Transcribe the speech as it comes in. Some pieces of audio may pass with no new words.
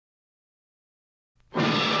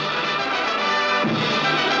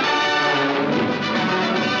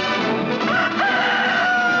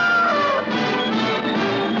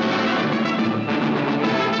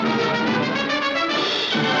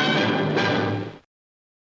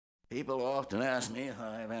People often ask me if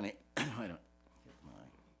I have any. Wait a minute.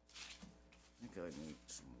 I think I need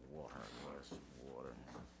some water. A glass of water.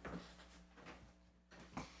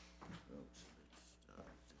 Yeah,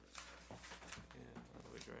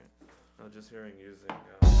 that'll be great. I was just hearing using.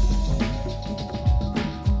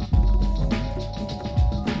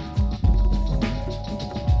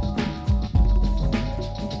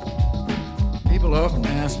 People often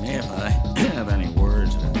ask me if I have any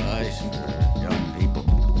words of advice for young people.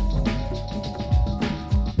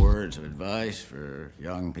 Words of advice for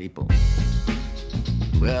young people.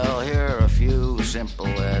 Well, here are a few simple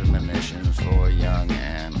admonitions for young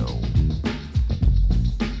and old.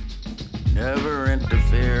 Never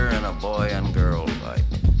interfere in a boy and girl fight.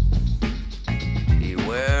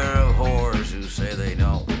 Beware of whores who say they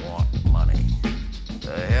don't want money.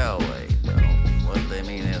 The hell they don't. What they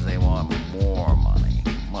mean is they want more money.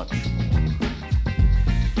 Much more.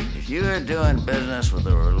 If you're doing business with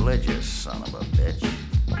a religious son of a bitch,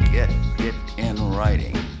 get it in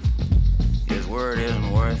writing. His word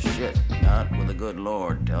isn't worth shit. Not with the good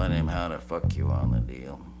Lord telling him how to fuck you on the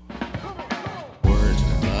deal. Words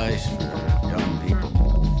of advice for young people.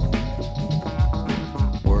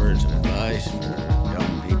 Words of advice for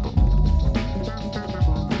young people.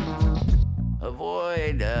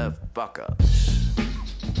 Avoid fuck-ups.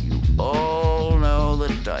 You all know the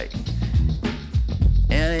type.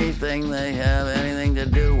 Anything they have anything to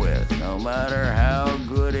do with, no matter how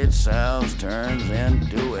good it sounds, turns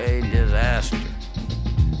into a disaster.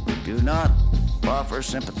 Do not offer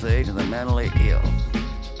sympathy to the mentally ill.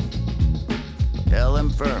 Tell them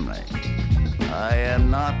firmly, I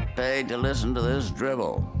am not paid to listen to this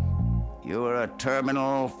drivel. You are a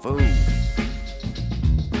terminal food.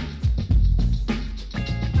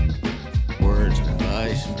 Words of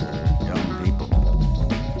advice for young people.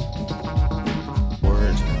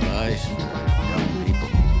 Words of advice for young people.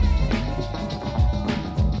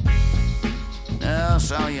 Now,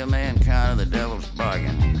 some of you may encounter the devil's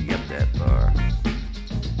bargain if you get that far.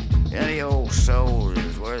 Any old soul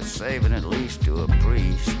is worth saving at least to a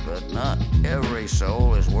priest, but not every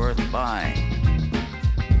soul is worth buying.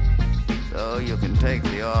 So you can take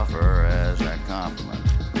the offer as a compliment.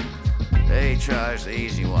 They charge the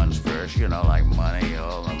easy ones first, you know, like money,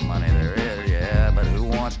 all the money there is, yeah, but who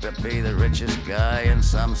wants to be the richest guy in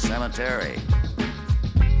some cemetery?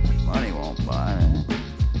 Money won't buy it.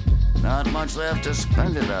 Not much left to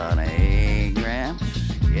spend it on, eh,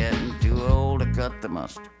 Gramps? Getting too old to cut the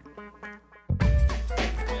mustard.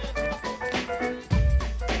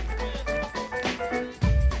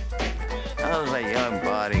 How's a young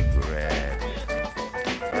body grab you?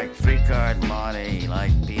 Like 3-card money,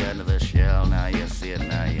 like pea under the shell, now you see it,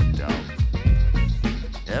 now you don't.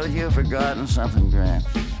 Haven't you forgotten something, Gramps?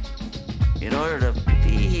 In order to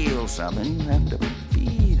feel something, you have to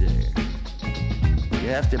be there. You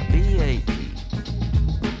have to be 18.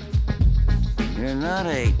 You're not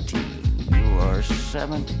 18, you are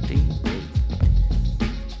 78.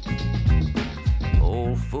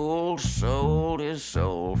 Old fool sold his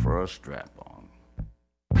soul for a strap-on.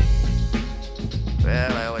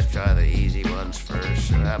 Well, I always try the easy ones first.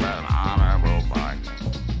 So how about an honorable bargain?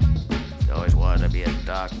 You always wanted to be a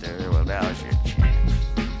doctor. Well, now's your chance.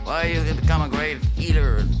 Why, you can become a great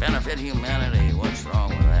healer and benefit humanity. What's wrong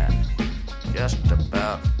with that? Just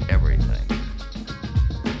about everything.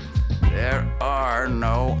 There are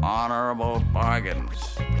no honorable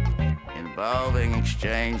bargains involving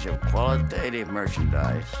exchange of qualitative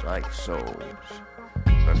merchandise like souls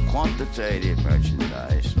for quantitative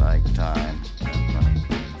merchandise like time and money.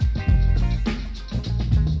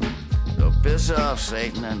 So piss off,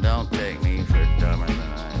 Satan, and don't take me for dumber than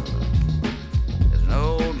I look. As an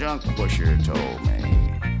old junk pusher told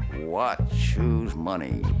me, watch whose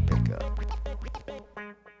money you pick up.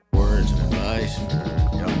 Words of advice for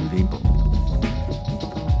young people.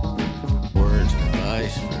 Words of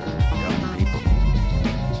advice for young people.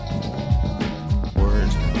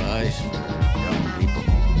 Words of advice for young people.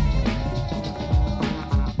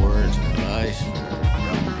 Words of advice for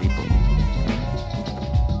young people.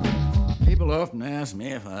 People often ask me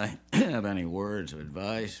if I have any words of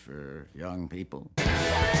advice for young people.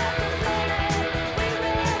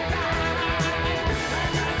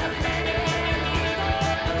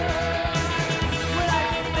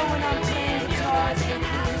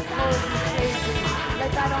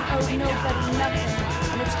 Like I don't owe nobody nothing,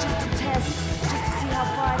 and it's just a test, just to see how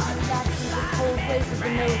far I can relax into the cold wave of the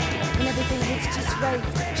note, and everything hits just right,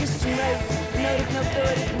 just right. The note of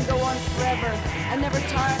nobility can go on forever. I never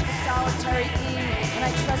tire at the solitary E, and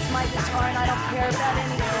I trust my guitar, and I don't care about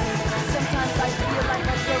anything. Sometimes I feel like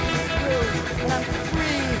I've broken through, and I'm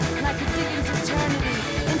free, and I can dig into eternity,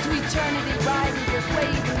 into eternity riding the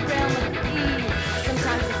waving realm of the E.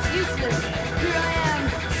 Sometimes it's useless. Here I am,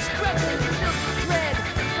 struggling with filthy thread,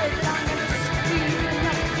 afraid that I'll never squeeze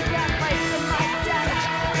enough of the graphite from my damaged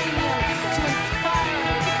cranium to inspire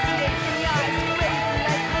and fixate in the eyes, crazy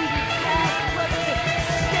like hungry calves across the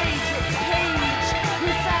stage or page.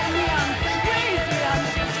 Inside me, I'm crazy, I'm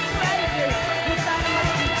just crazy. Inside I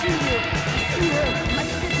must continue. I see her, my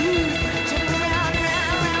stiff knees, jumping around,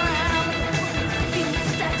 with a speeding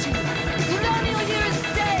statue. The colonial year is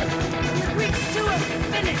dead, and the Greeks too are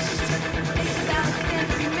finished. Face bound stand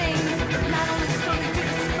remains, not only solely through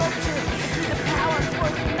the sculpture, but through the power and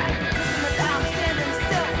force and magnetism of Alexander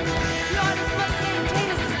himself. The artist must maintain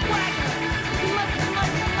a swagger. He must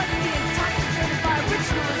be intoxicated by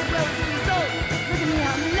ritual as well as a result. Look at me,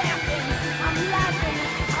 I'm laughing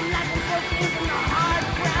broken from the hard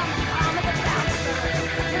ground palm of the bouncer.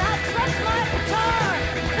 And I'll trust my guitar.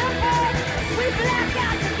 Therefore, we black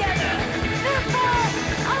out together. Therefore,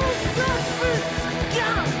 I will go through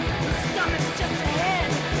scum. The scum is just ahead.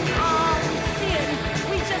 Oh, we see it.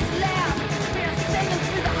 We just laugh. We are sailing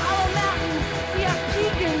through the hollow mountain. We are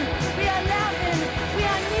peeking. We are laughing. We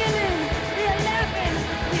are kneeling. We are laughing.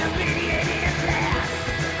 We are radiating at last.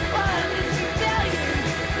 Oh, this rebellion.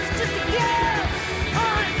 It's just a gas.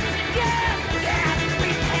 Oh, it's just a gas. Gas we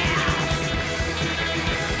pass.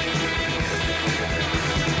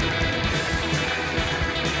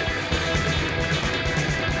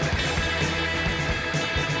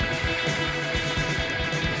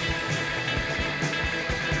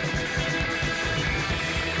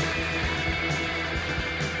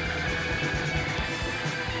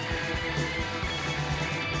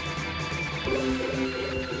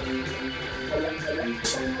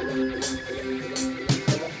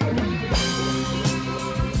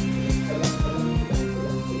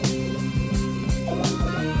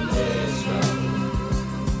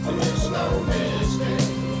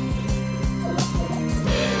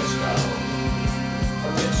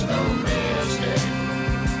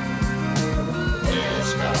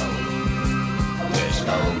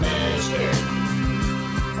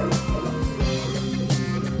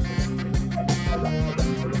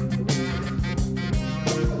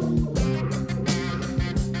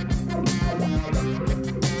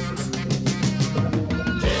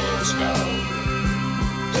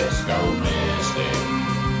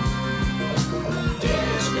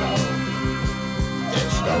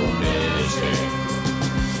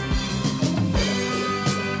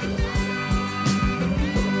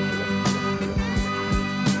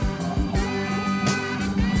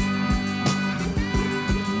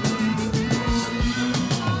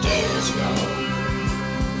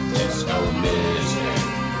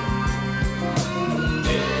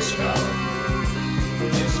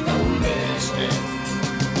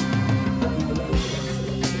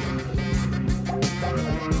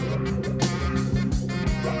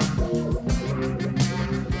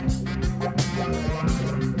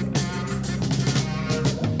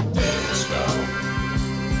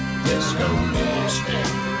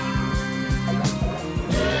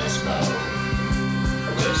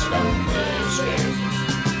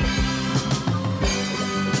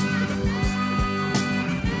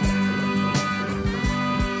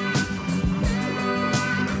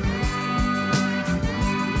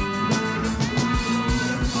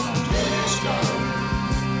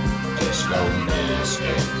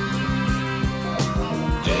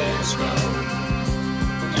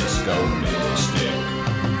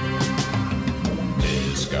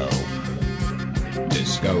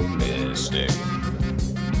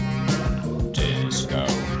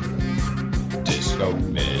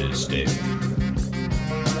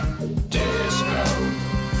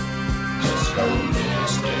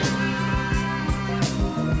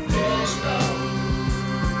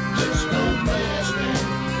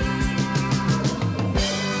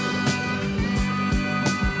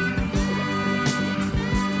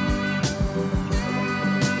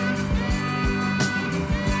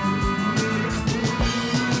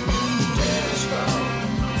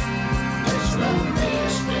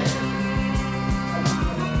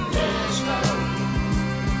 Disco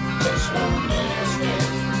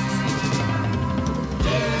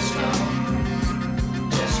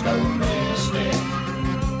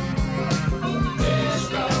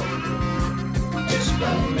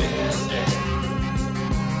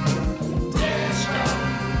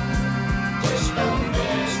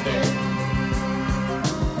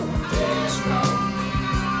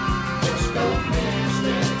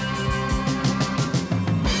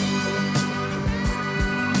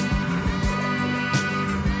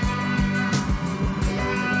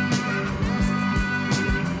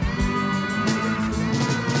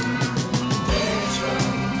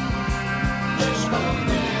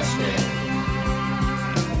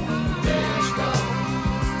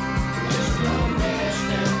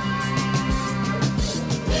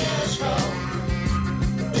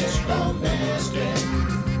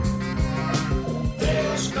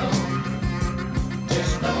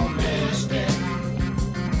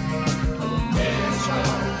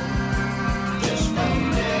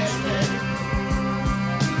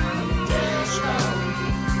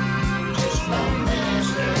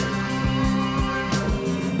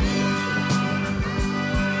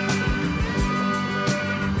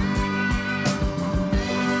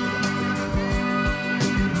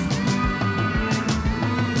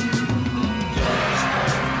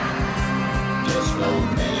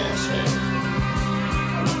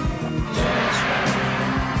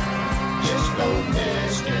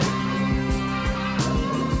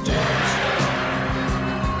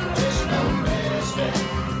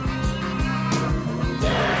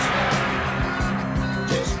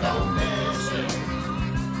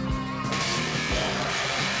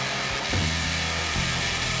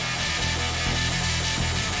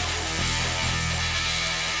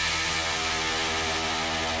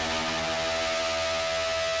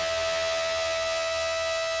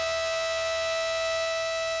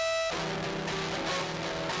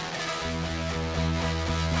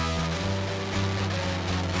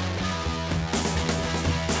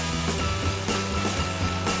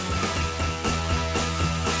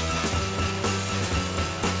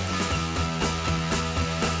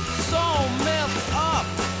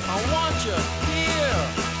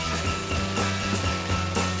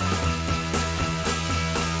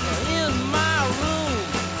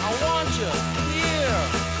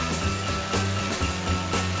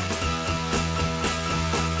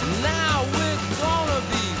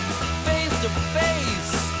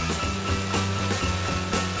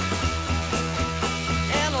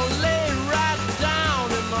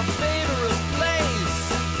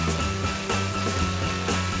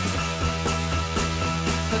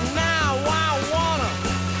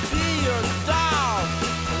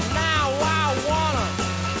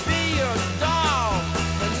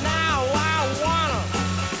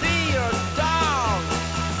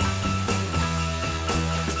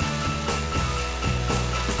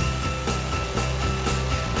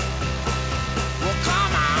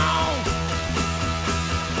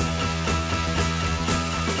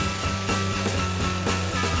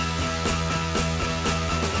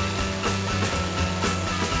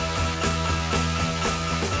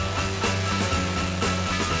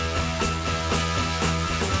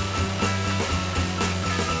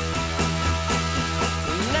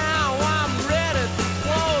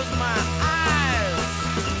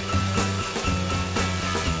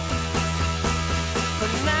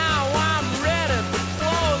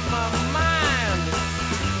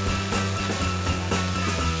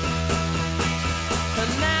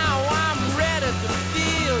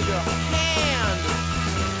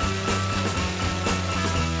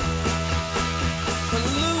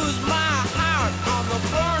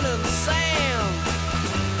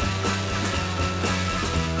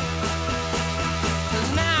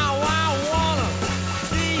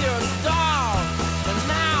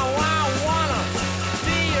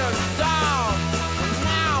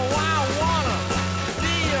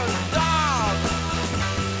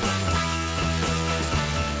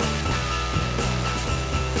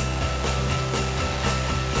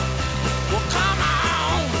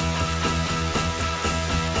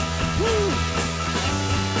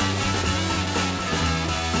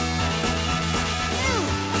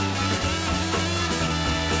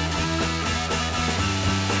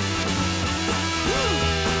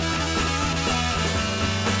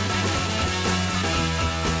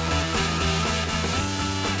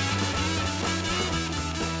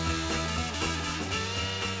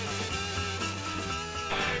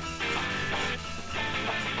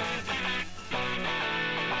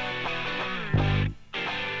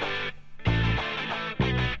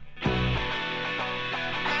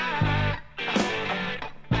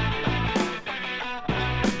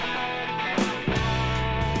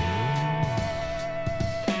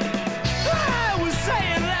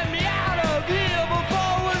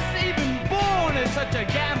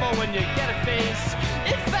when you get a face.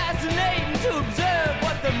 It's fascinating to observe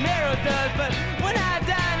what the mirror does, but when I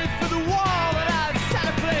dine it's for the wall that I've set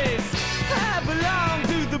a place. I belong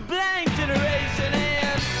to the blank generation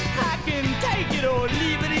and I can take it or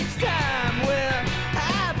leave it each time. Well,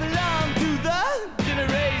 I belong to the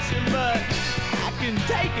generation, but I can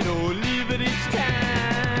take it or leave it each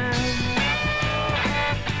time.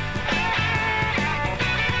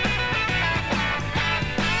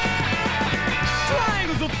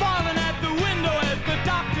 Triangles are falling at the window as the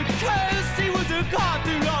doctor cursed. He was a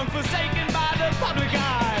cartoon long forsaken by the public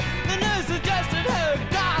eye. The nurse suggested her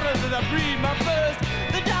daughter that I breathe my first.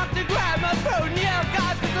 The doctor grabbed my throat and yelled,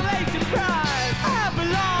 God's consolation prize. I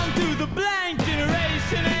belong to the blank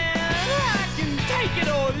generation and I can take it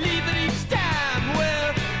or leave it each time.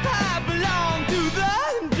 Well, I belong to the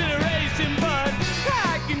generation, but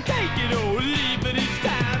I can take it or leave it each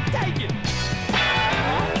time. Take it.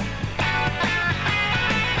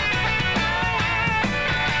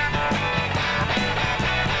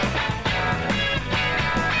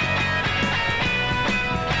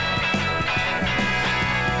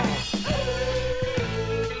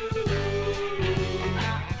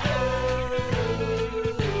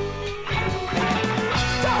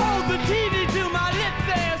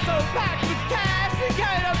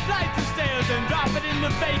 And drop it in the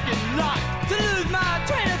vacant lot. To lose my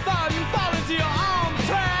train of thought and fall into your arms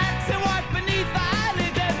tracks and watch beneath the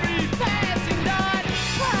eyelids every passing dot.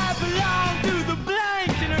 I belong to the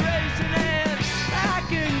blank generation and I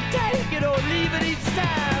can take it or leave it each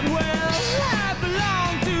time. Well, I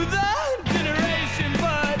belong to the generation,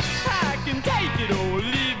 but I can take it or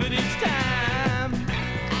leave it each time.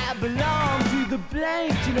 I belong to the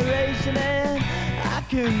blank generation and I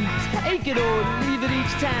can take it or leave it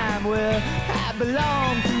each time. Well, I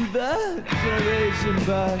belong to the generation,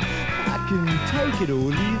 but I can take it or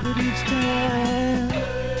leave it each time.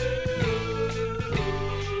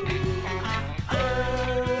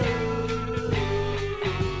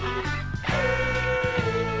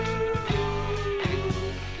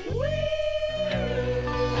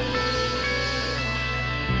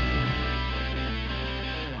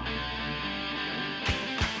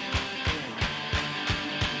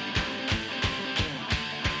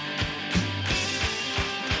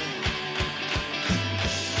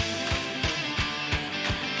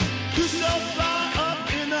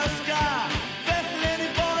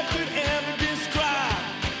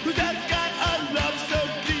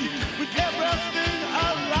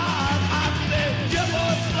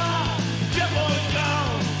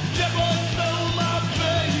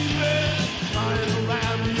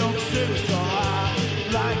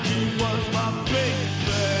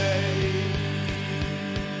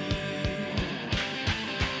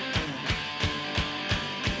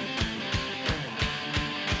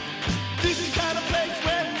 This is kind of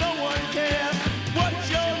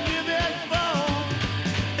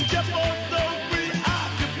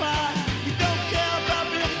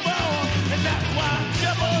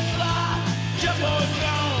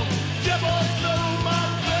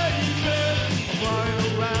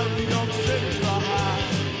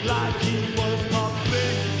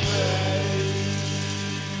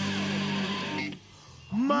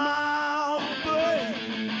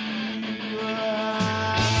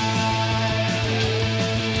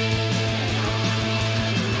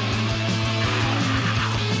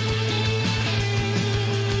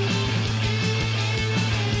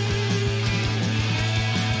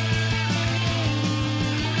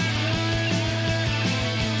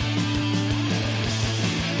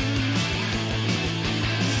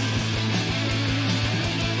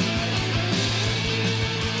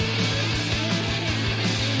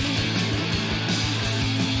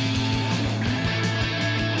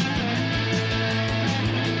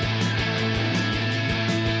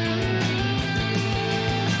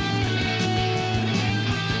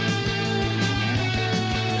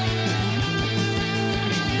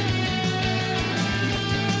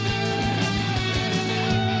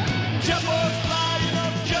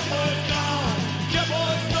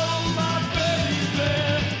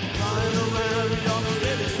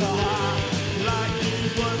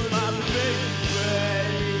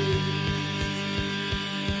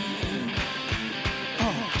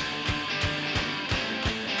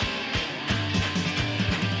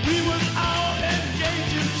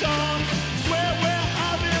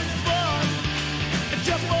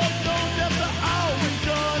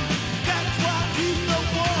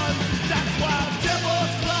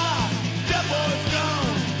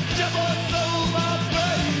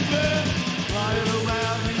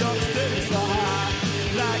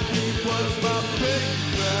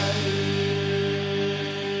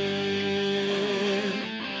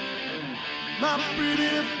my pretty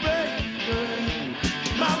baby,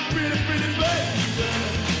 my pretty, pretty baby,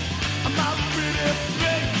 my pretty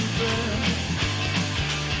baby.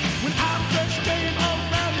 When I first came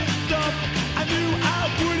around this stuff, I knew I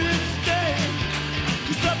wouldn't stay.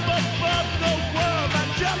 'Cause up above the world, I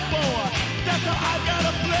jump on. That's how I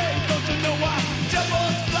gotta play. Don't you know I jump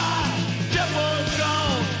on fly, jump on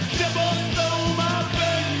gone, jump on soul, my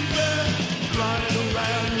baby. Flying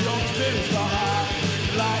around New York City so high,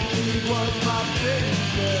 like he was my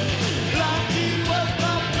baby, like he was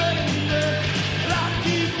my baby, like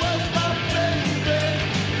he was my baby,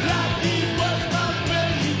 like he was my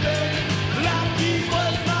baby, like he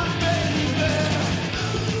was my baby.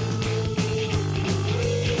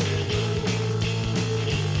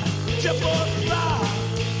 Jump on fly,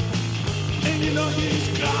 and you know he's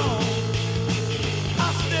gone. I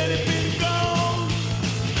said it been gone,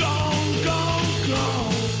 gone, gone,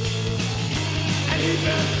 gone. And he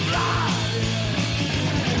been flying,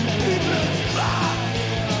 he been flying,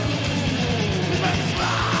 he been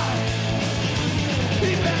flying,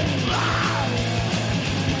 he been flying.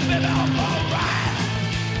 Baby, I'm alright.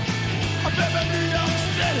 Baby, New York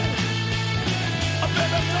City.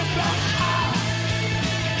 Baby, so high.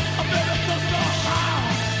 Baby, so high.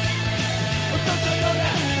 Don't you know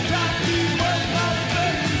that? Like he was my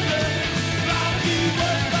baby, like he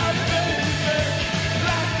was my baby,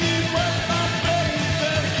 like he was my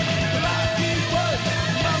baby, like he was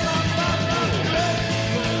my baby,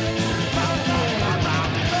 my baby,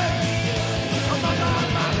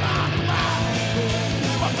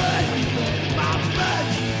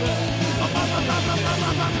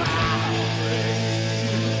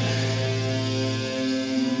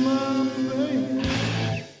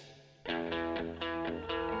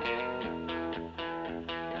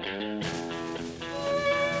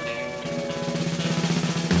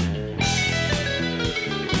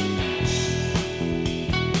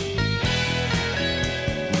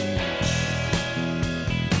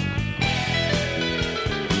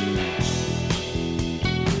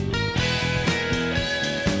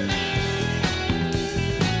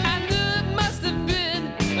 And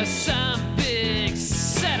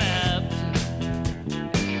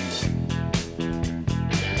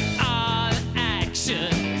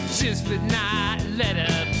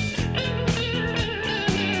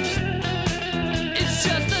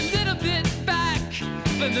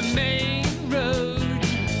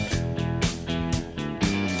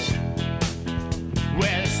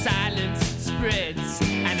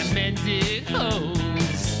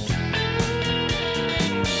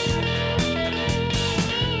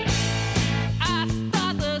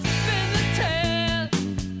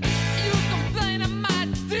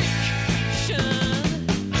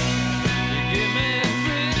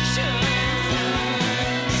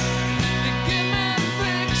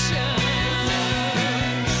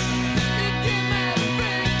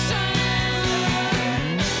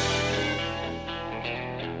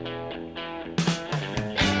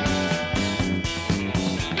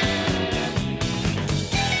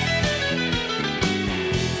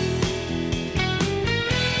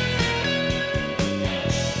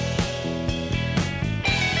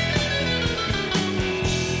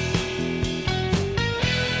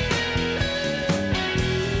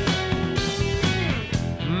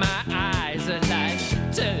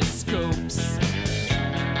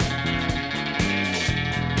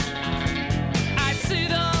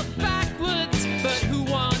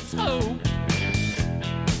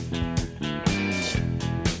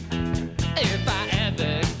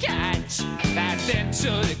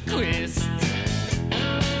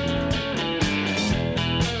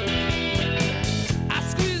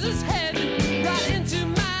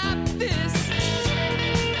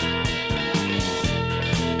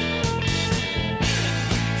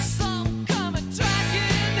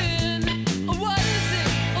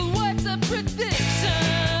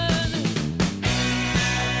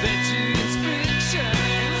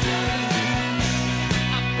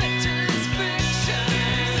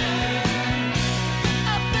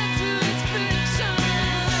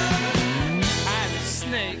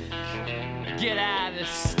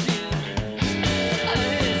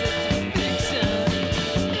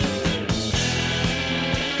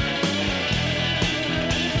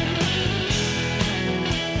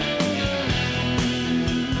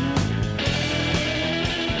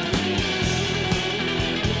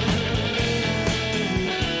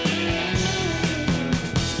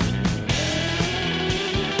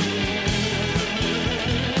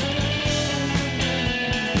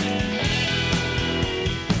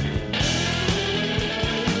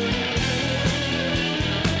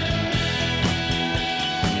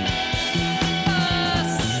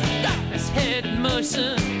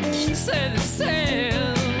motion, set the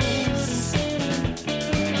sails.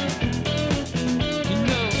 You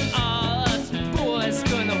know all us boys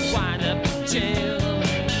gonna wind up in jail.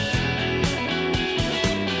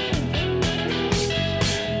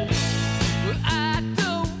 Well, I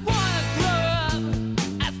don't wanna grow up.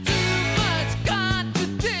 That's too much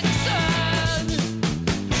contradiction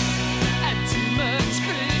and too much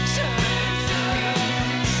fiction.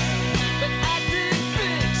 But I did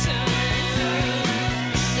fiction.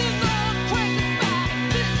 You know I'm crazy about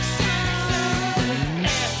fiction.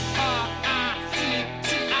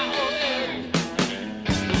 F-R-I-C-T-I-O-N.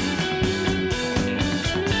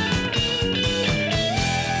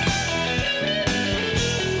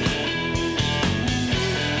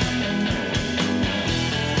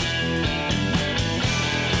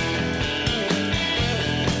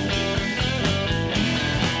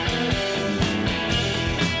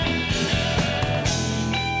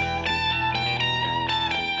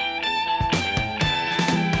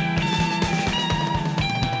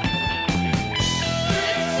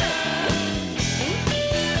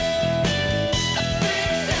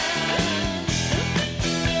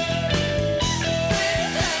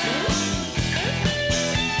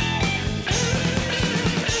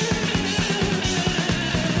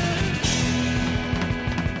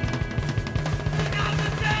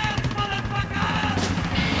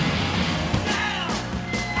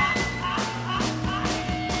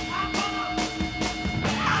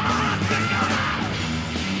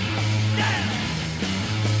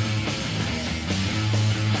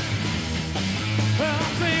 Well, I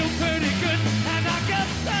feel pretty good, and I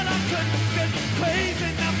guess that I couldn't get crazy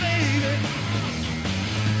now, baby.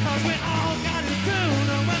 'Cause we all got it down,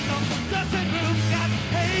 and when the dressing room got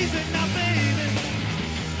hazy now, baby.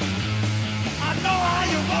 I know how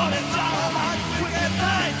you want it, child, quick and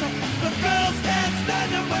tight. The girls can't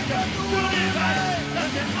stand it when you're doing it right. Let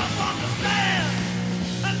me up on the stand,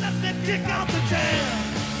 and let me kick out the jam.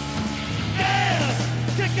 Yes,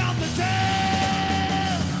 kick out the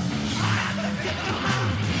jam. I have to kick them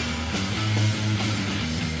out.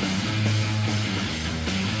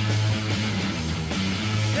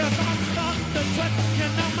 Yes, I'm starting to sweat, you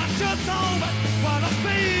know my shirt's on, but what I'm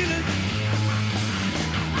feeling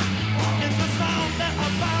in the sound that I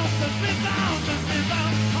bounce and rebound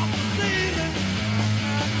off the ceiling.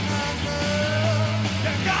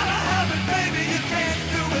 You gotta have it, baby, you can't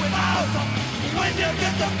do it without. When you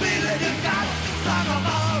get the feeling, you gotta song them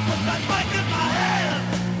all. Put that mic in my hand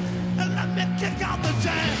and let me kick out the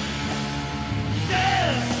jam.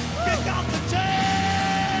 Yes, kick out the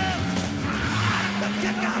jam. I have to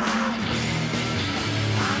kick out.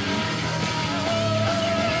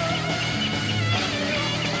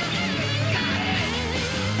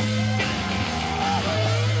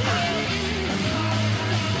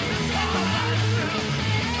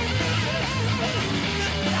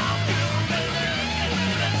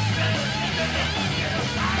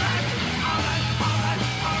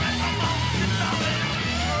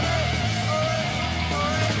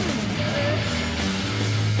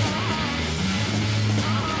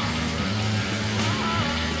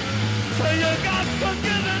 So you got to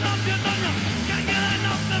give it up, you know you can't get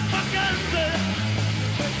enough this fucking thing.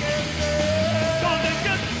 Cause it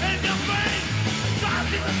gets in your brain,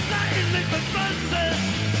 drives you insane, leave it frenzy.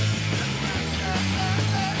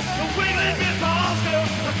 The wiggling guitars, girl,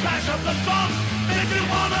 the crash of the drums, make you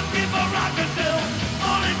wanna keep a rockin' till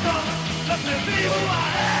morning comes. Let me be who I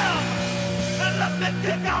am, and let me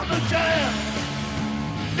kick out the jam.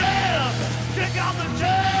 Yeah, kick out the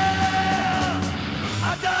jam. I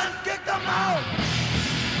done kicked them out.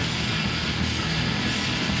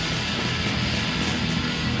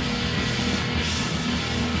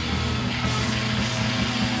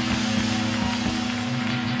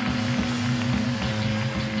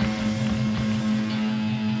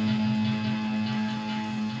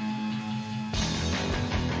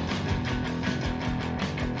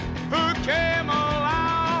 Who came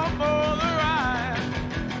along for the ride?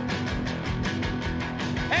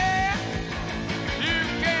 Hey, you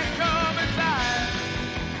can't come inside.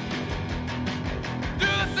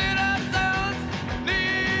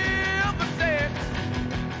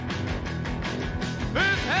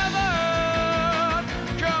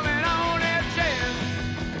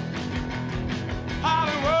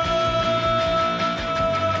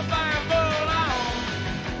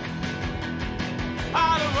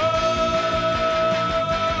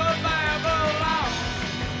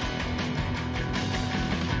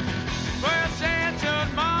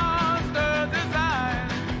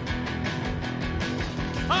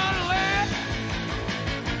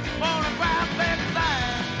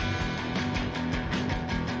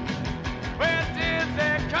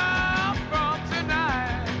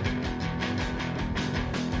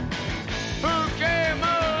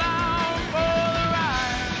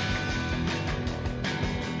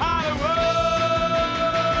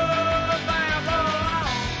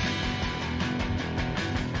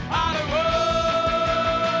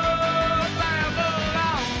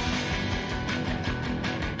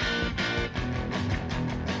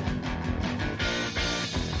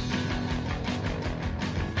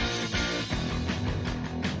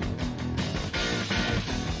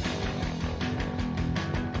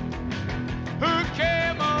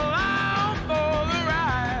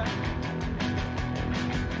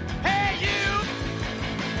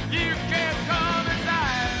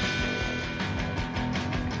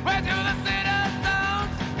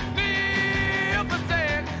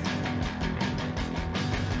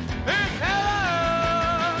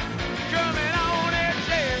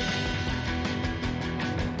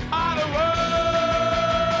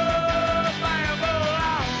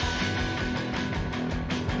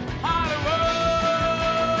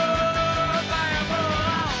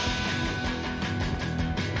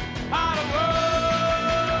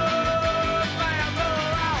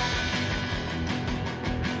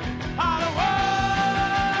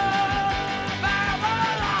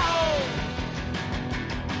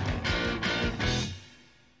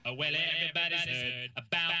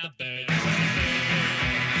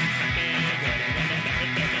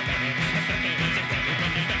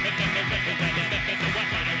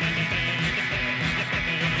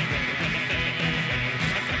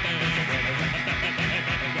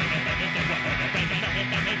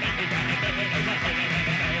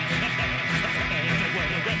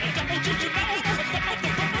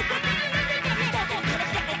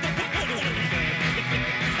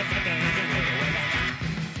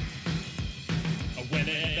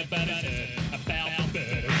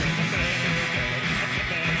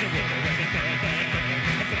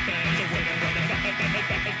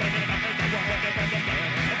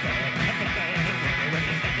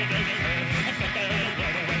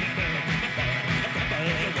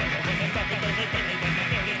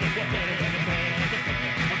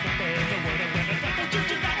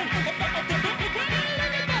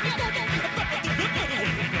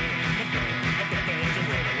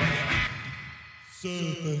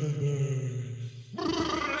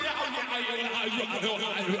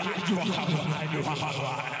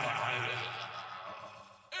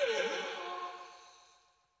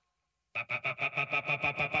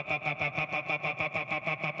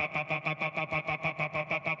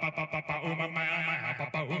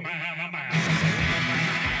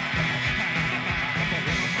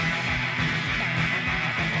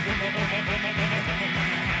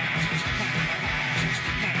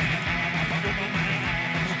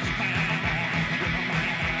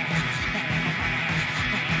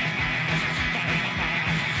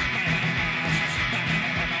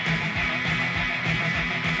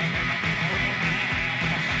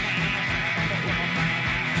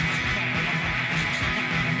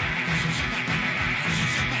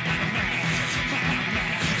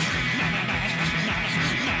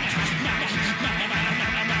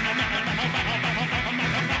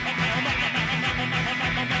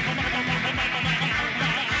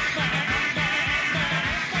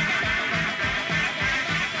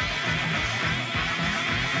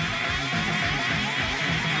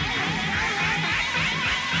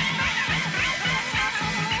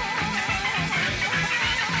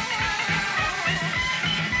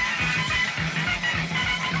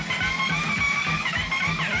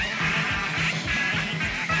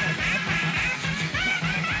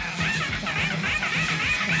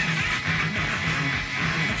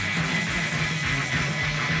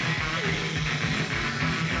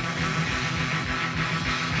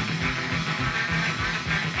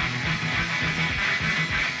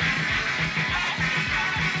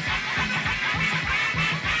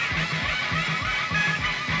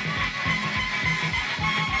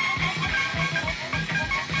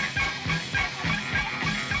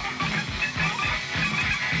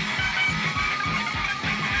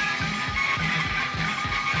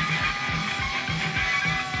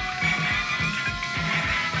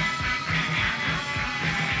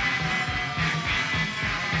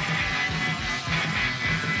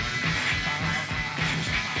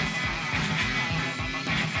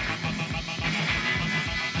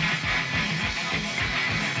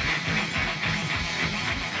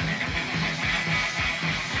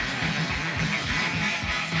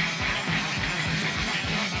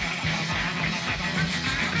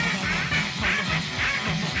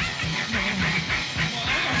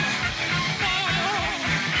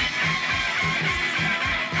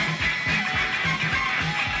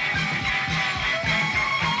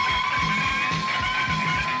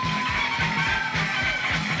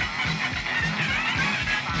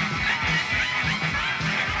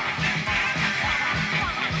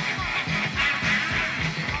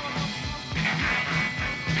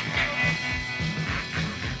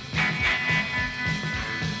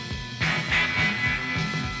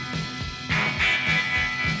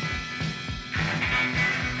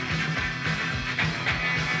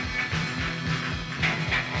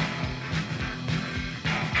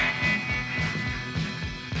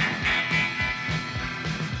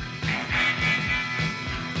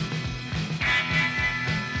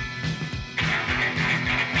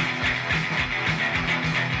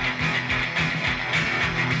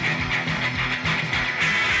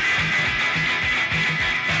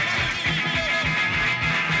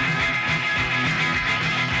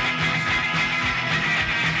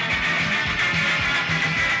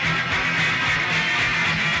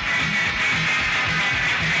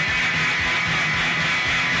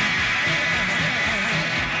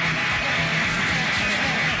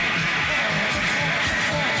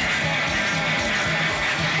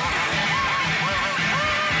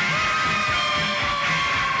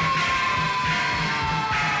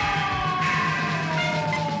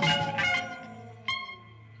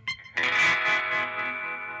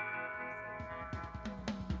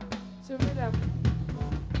 to rhythm.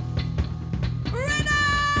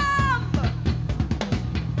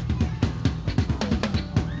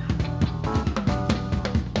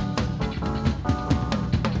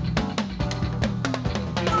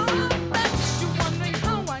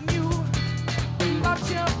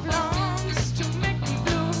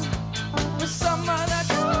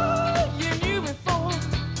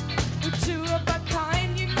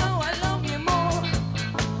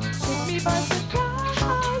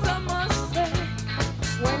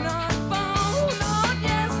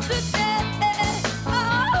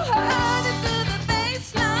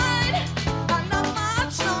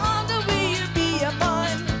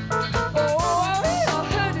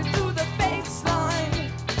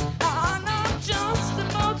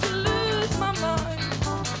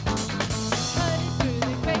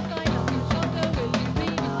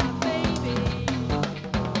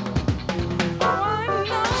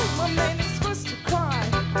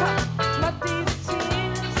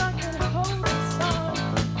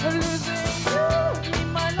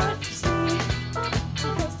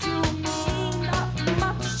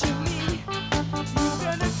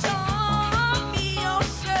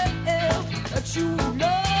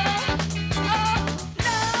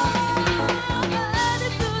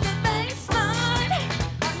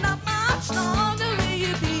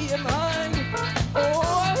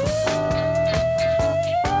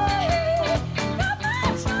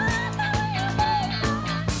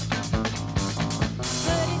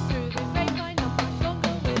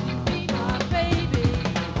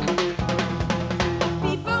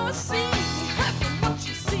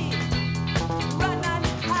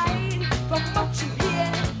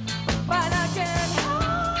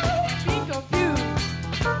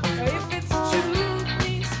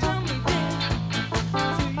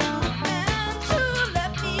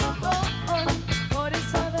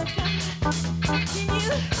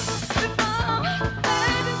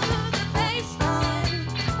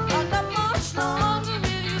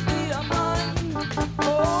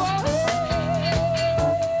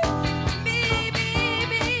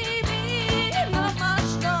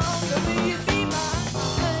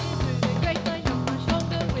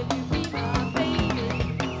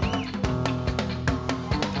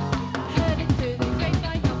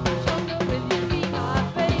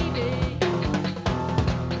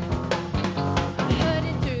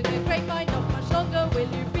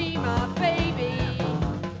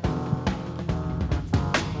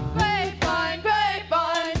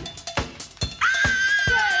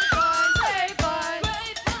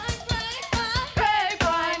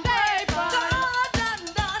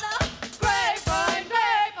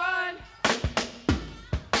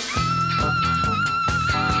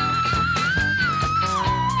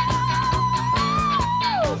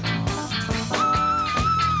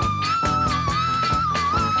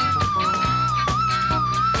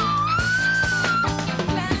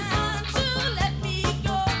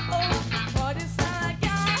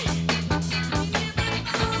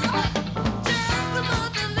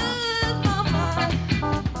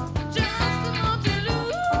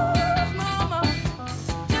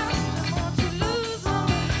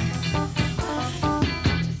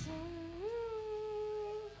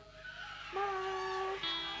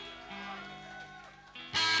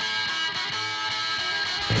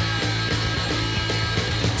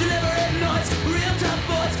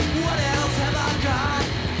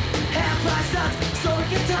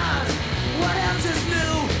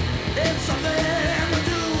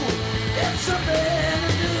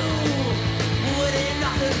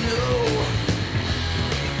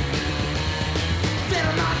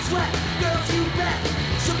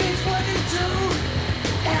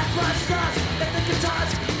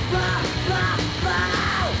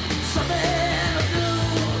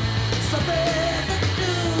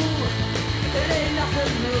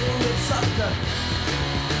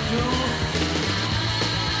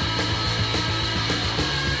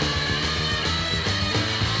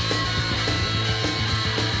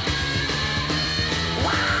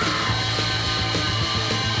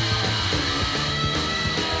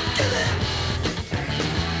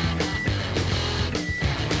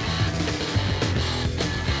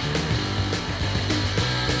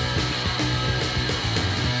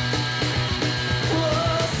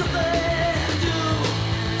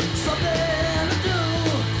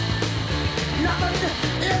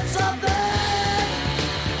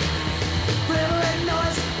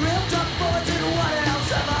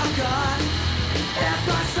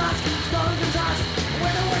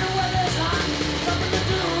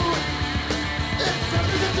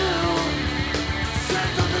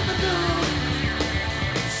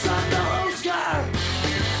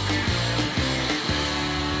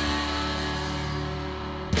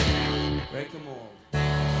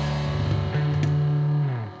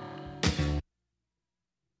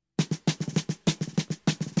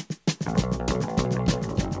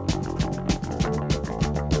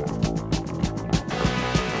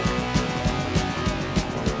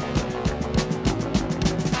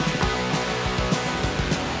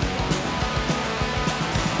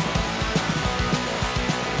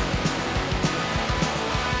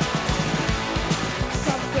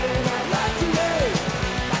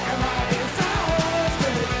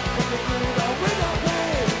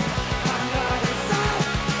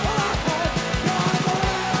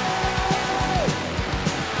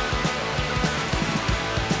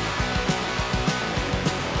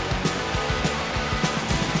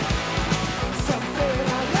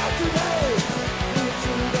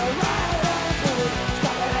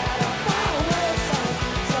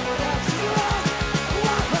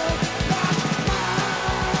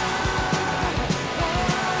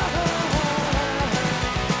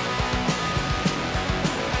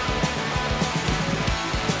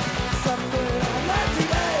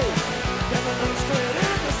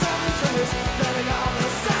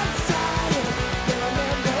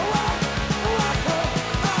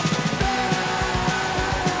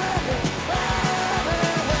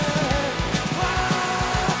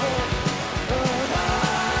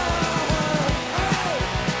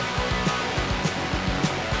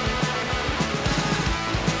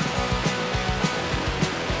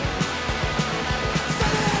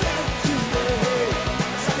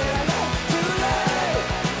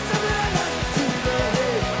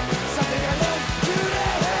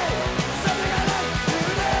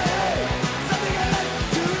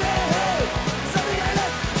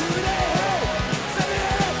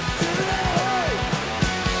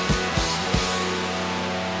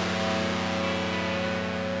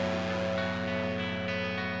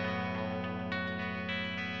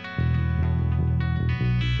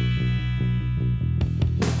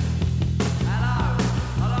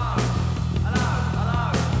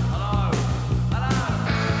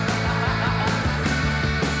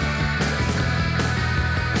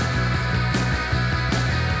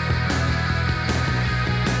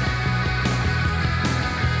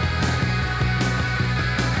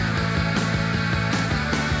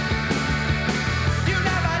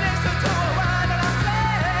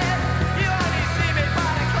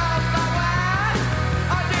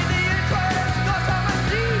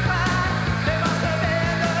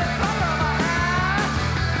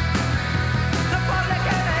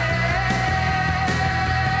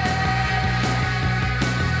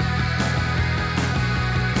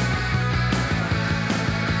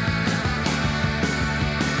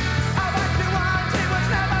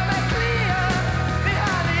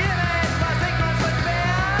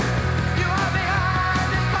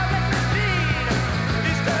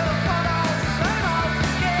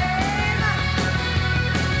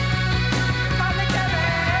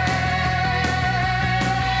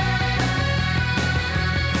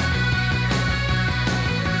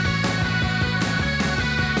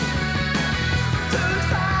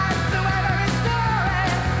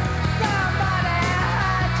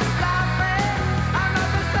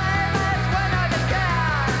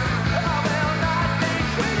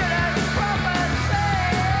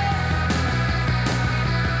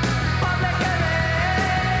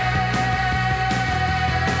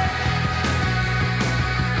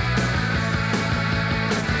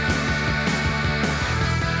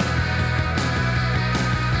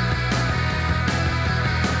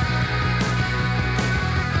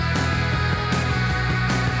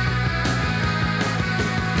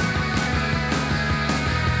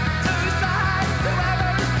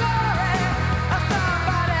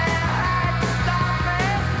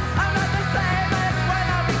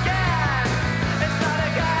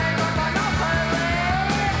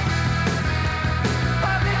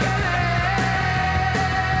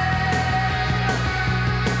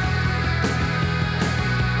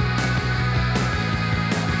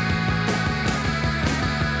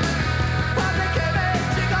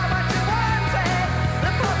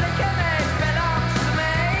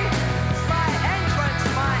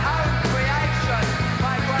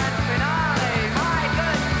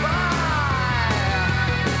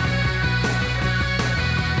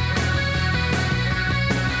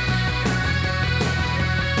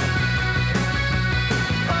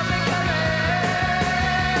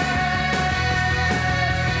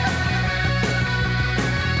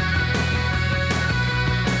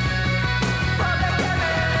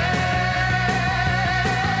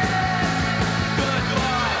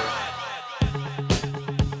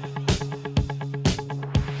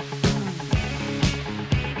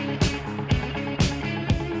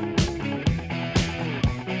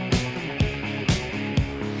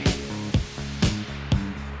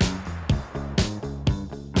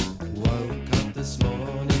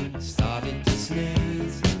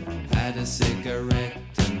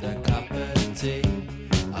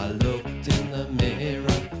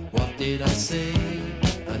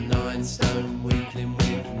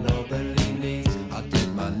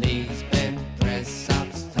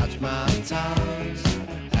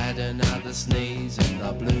 to sneeze and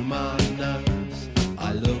I blew my nose.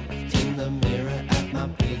 I looked in the mirror at my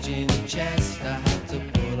pigeon chest. I had to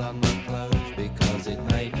put on my clothes because it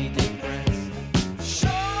made me depressed.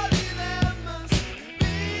 Surely there must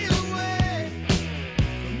be a way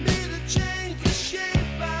for me to change the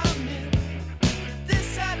shape I'm in.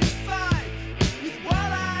 Dissatisfied with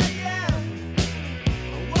what I am,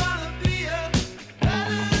 I wanna be a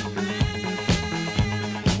better man.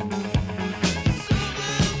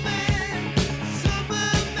 Superman,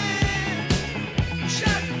 Superman, wish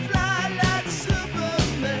I could fly like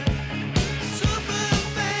Superman.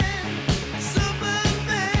 Superman,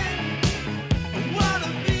 Superman, I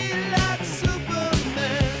wanna be like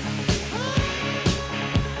Superman.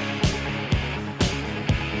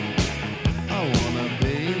 I wanna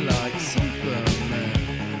be like Superman.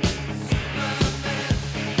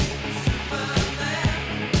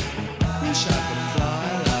 Wish I could fly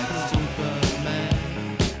like Superman.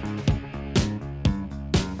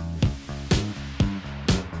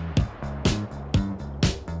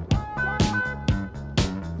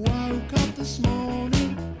 Woke up this morning,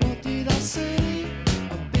 what did I see?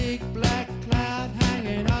 A big black cloud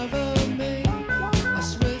hanging over me. I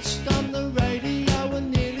switched on the radio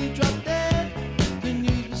and nearly dropped dead. The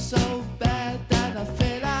news was so bad that I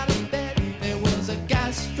fell out of bed. There was a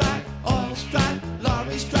gas strike, oil strike,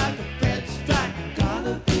 lorry strike, a bread strike.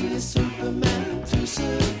 Gotta be a Superman to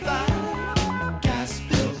survive. Gas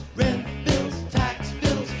bills, rent bills, tax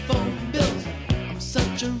bills, phone bills. I'm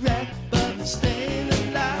such a wreck, but I'm staying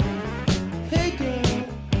alive. Hey girl,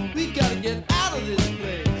 we gotta get out of this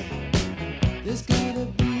place. There's gotta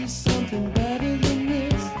be something better than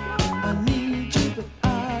this. I need you, but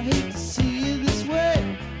I hate to see you this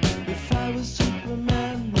way. If I was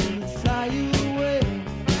Superman, then I'd fly you away.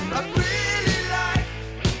 I'd really like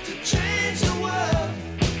to change the world,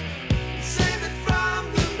 save it from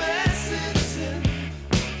the mess it's in.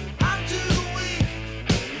 I'm too weak,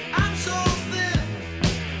 I'm so thin.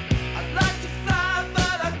 I'd like to fly,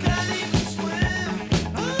 but I can't even swim.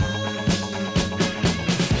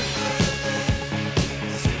 Superman,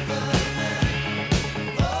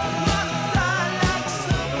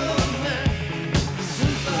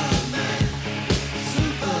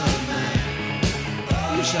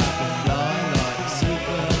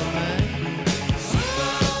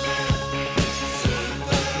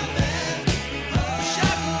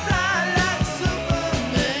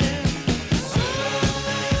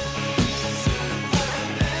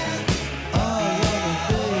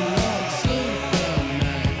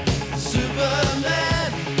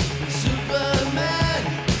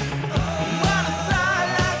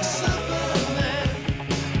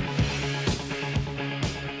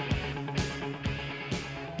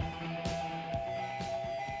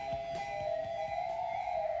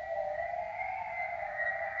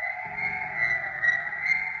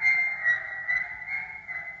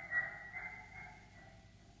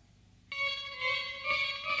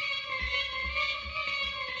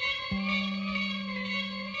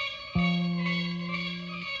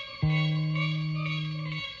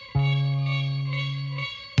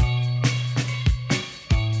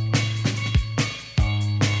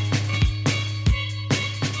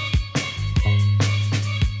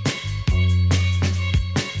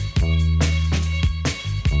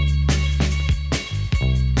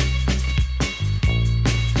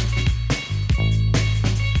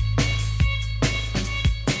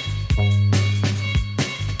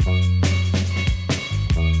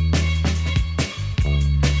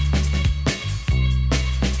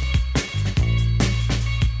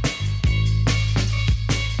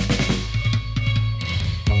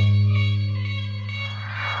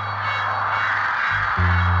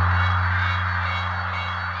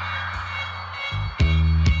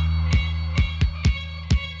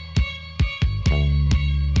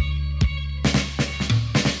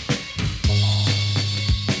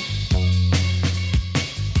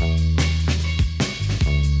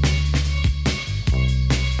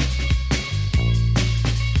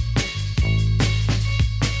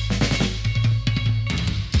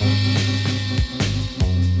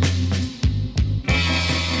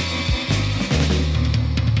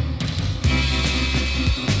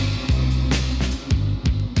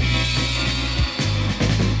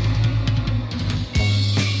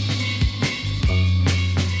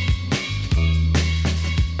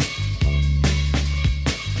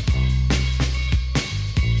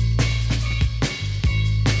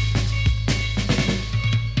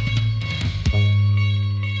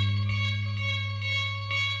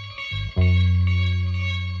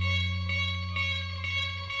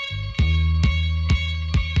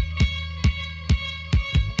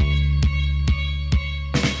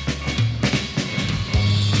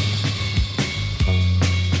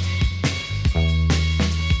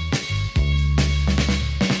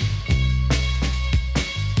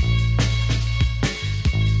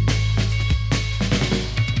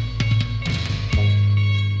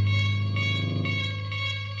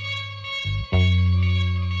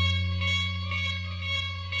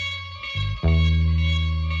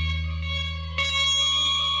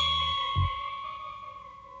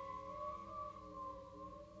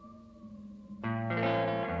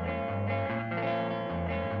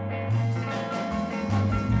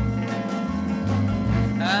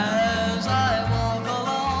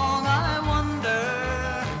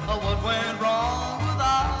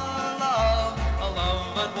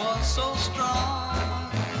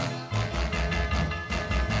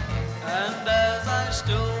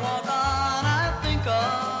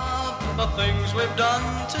 things we've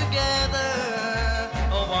done together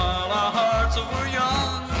while our hearts were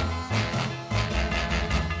young.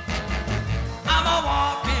 I'm a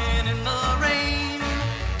walking in the rain,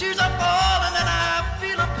 tears are falling and I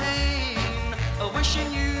feel a pain,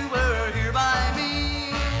 wishing you were here by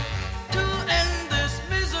me to end this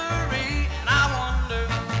misery. And I wonder,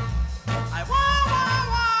 I wonder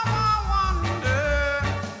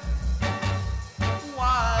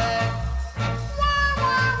why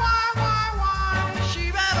she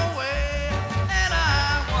ran away, and I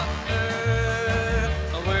wonder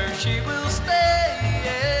where she will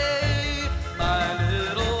stay, my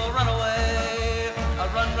little runaway.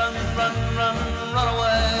 Run, run, run, run, run away.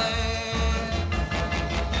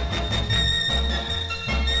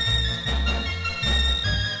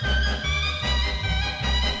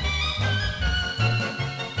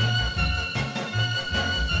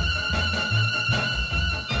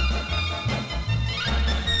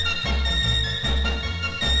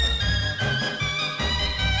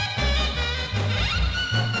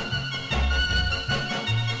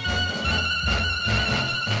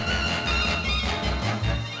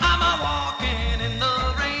 I'm a walking in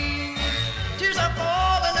the rain, tears are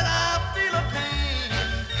falling and I feel a pain,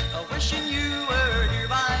 wishing you were here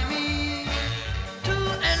by me to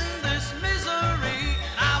end this misery.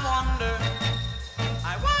 And I wonder,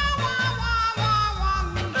 I wonder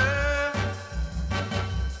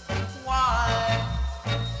why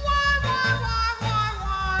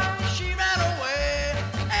she ran away,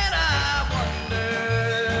 and I wonder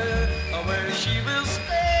where she will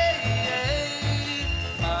stay,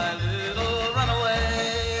 my little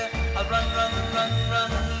runaway. Run, run, run,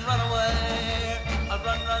 run, run away.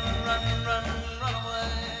 Run, run, run, run, run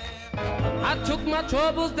away. I took my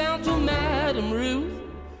troubles down to Madame Ruth.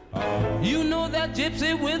 You know that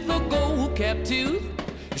gypsy with the gold cap tooth.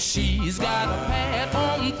 She's got a pad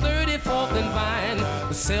on 34th and Vine,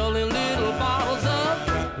 selling little bottles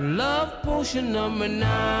of love potion number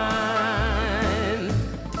 9.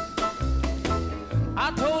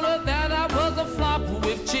 I told her that I was a flop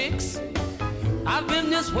with chicks. I've been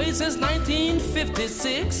this way since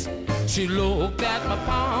 1956. She looked at my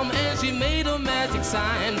palm and she made a magic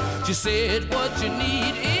sign. She said, what you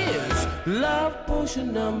need is love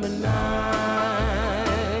potion number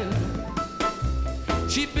 9.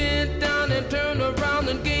 She bent down and turned around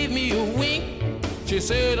and gave me a wink. She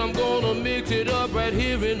said, I'm gonna mix it up right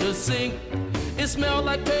here in the sink. It smelled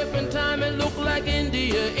like turpentine and looked like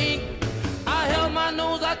India ink. I held my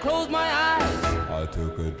nose, I closed my eyes. I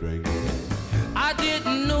took a drink. I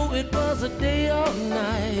didn't know it was a day or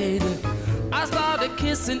night. I started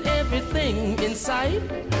kissing everything in sight.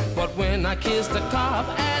 But when I kissed the cop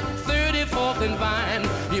at 34th and Vine,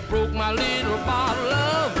 he broke my little bottle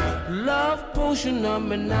of love potion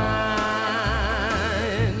number 9.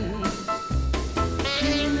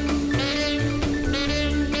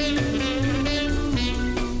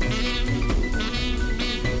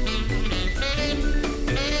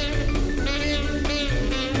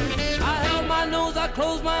 I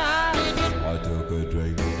closed my eyes. I took a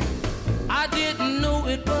drink. I didn't know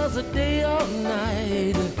it was a day or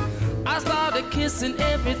night. I started kissing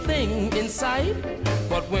everything in sight.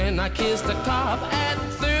 But when I kissed the cop at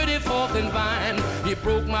 34th and Vine, he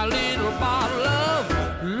broke my little bottle of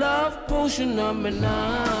love potion number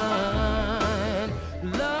 9.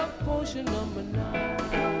 Love potion number 9.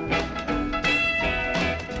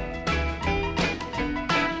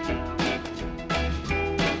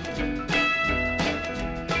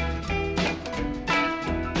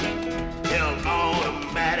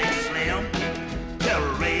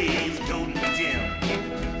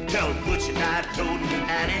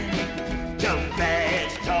 Tell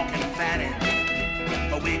bags talking Fanny,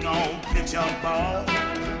 we gon' pitch a ball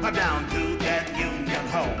down to that Union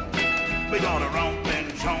Hall. We gonna romp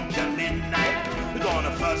and tromp till midnight. We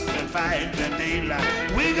gonna fuss and fight till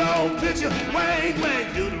daylight. We gon' pitch a Wang,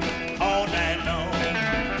 Wang, Doodle all night long,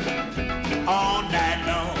 all night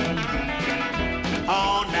long,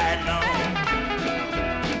 all night long,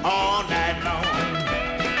 all night long.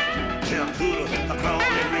 Tell Doodle a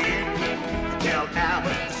crawling red. Tell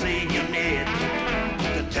Albert, Senior Ned,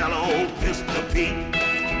 to tell old Pistol Pete,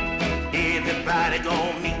 everybody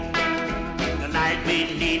gon' meet. Tonight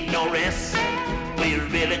we need no rest. We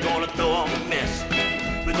really gonna throw a mess.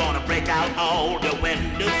 We're gonna break out all the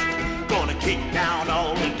windows, gonna kick down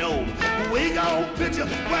all the doors. We gon' pitch a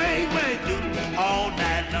Wang, Wang, Doodle all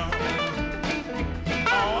night long,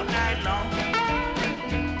 all night long,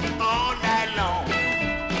 all night long,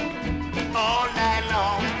 all night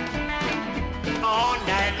long, all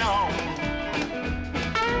night long.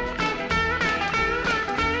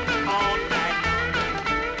 All night long.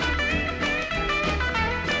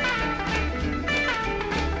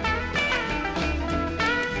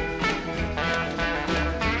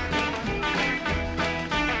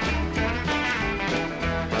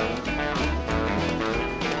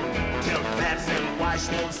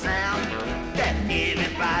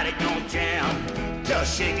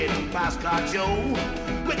 chicken, Pascal Joe.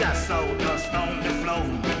 We got sawdust on the floor.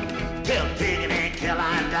 Tell Piggin and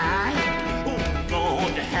Caroline die. Ooh,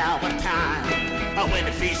 going to have a time. When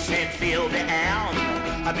the fish and fill the air,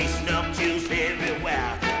 I be snuff juice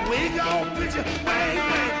everywhere. We gon' put you way,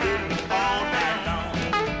 way good all night long.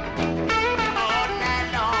 All night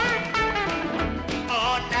long.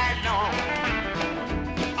 All night long.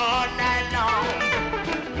 All night long.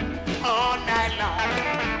 All night long.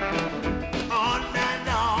 All night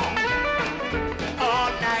long. All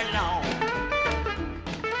night long.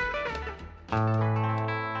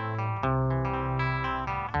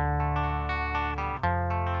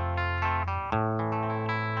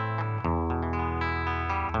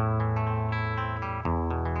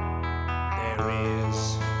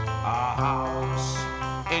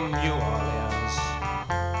 In New Orleans,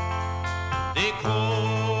 they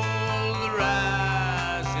call the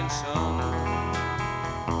rising sun,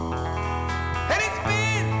 and it's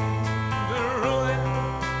been the ruin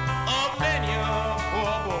of many a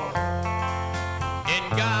poor boy. And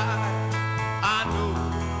God, I know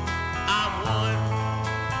I'm one.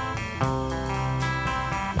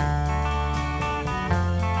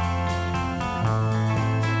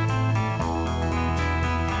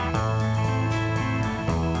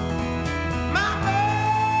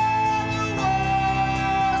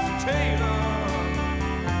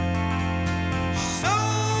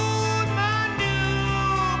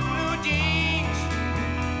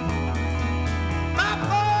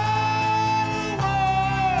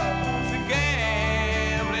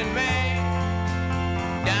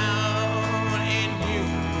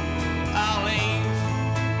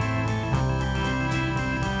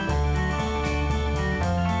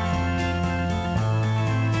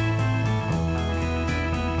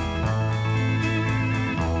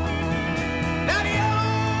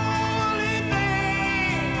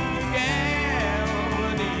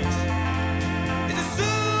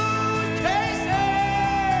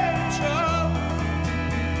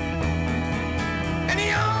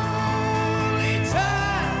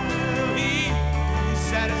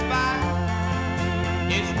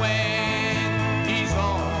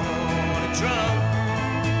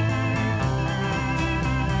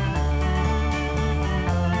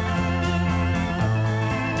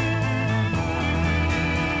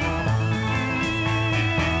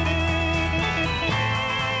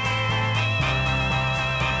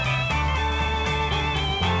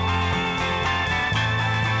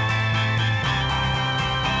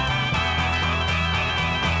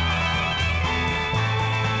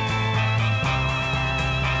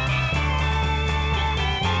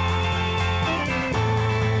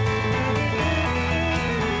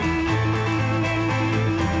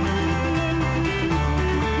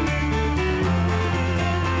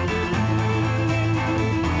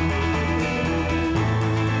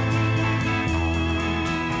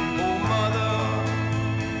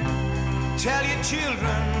 Tell your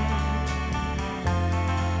children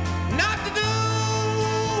not to do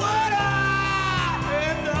what I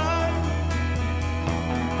have done.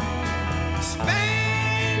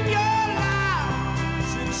 Spend your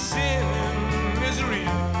lives in sin and misery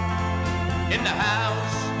in the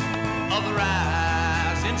house of the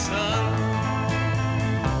rising sun.